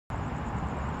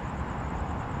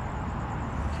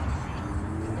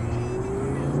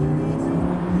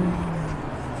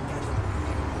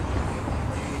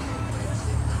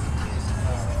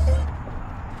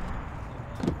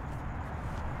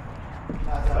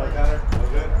Hello, Connor. All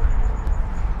good?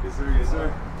 Yes, sir. Yes, sir.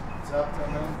 What's up,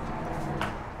 man?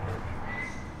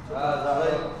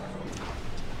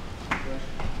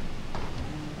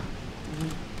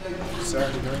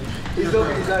 Sorry, he's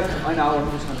looking, he's like, I know,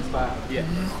 I'm just gonna spar. Yeah.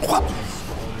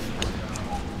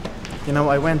 You know,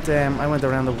 I went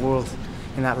around the world.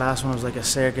 In that last one, it was like a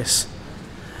circus.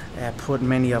 Put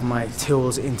many of my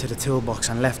tools into the toolbox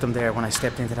and left them there when I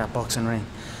stepped into that boxing ring.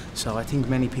 So I think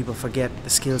many people forget the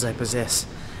skills I possess,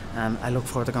 and I look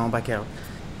forward to going back out,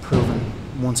 proving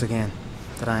once again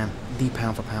that I am the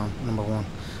pound for pound #1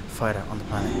 fighter on the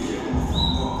planet.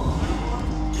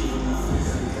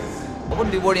 I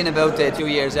wouldn't be worrying about 2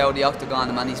 years out of the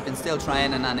octagon, man. He's been still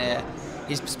training, and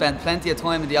he's spent plenty of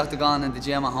time in the octagon and the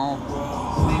gym at home.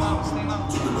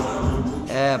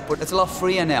 But it's a lot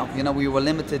freer now. You know, we were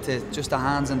limited to just the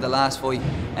hands in the last fight,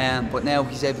 but now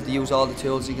he's able to use all the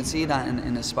tools. You can see that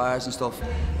in his spars and stuff.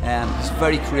 He's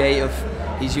very creative.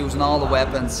 He's using all the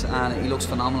weapons, and he looks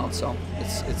phenomenal. So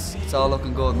it's all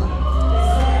looking good, man.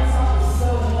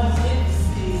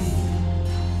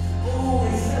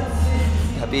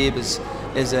 Habib is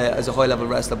a high-level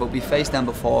wrestler, but we faced them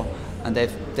before, and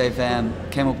they've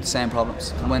came up with the same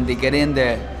problems. And when they get in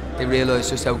there, they realise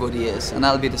just how good he is, and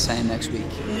that'll be the same next week.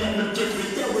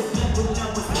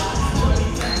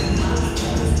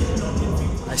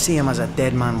 I see him as a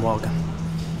dead man walking.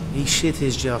 He shit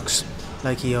his jocks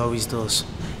like he always does.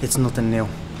 It's nothing new.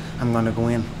 I'm gonna go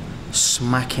in,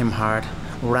 smack him hard,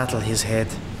 rattle his head,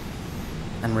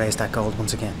 and raise that gold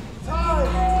once again.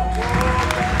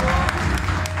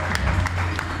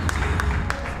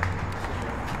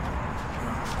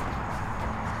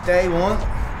 Day 1,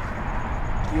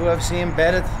 UFC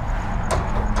embedded,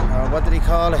 or what did he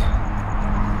call it?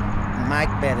 Mac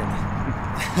bedded.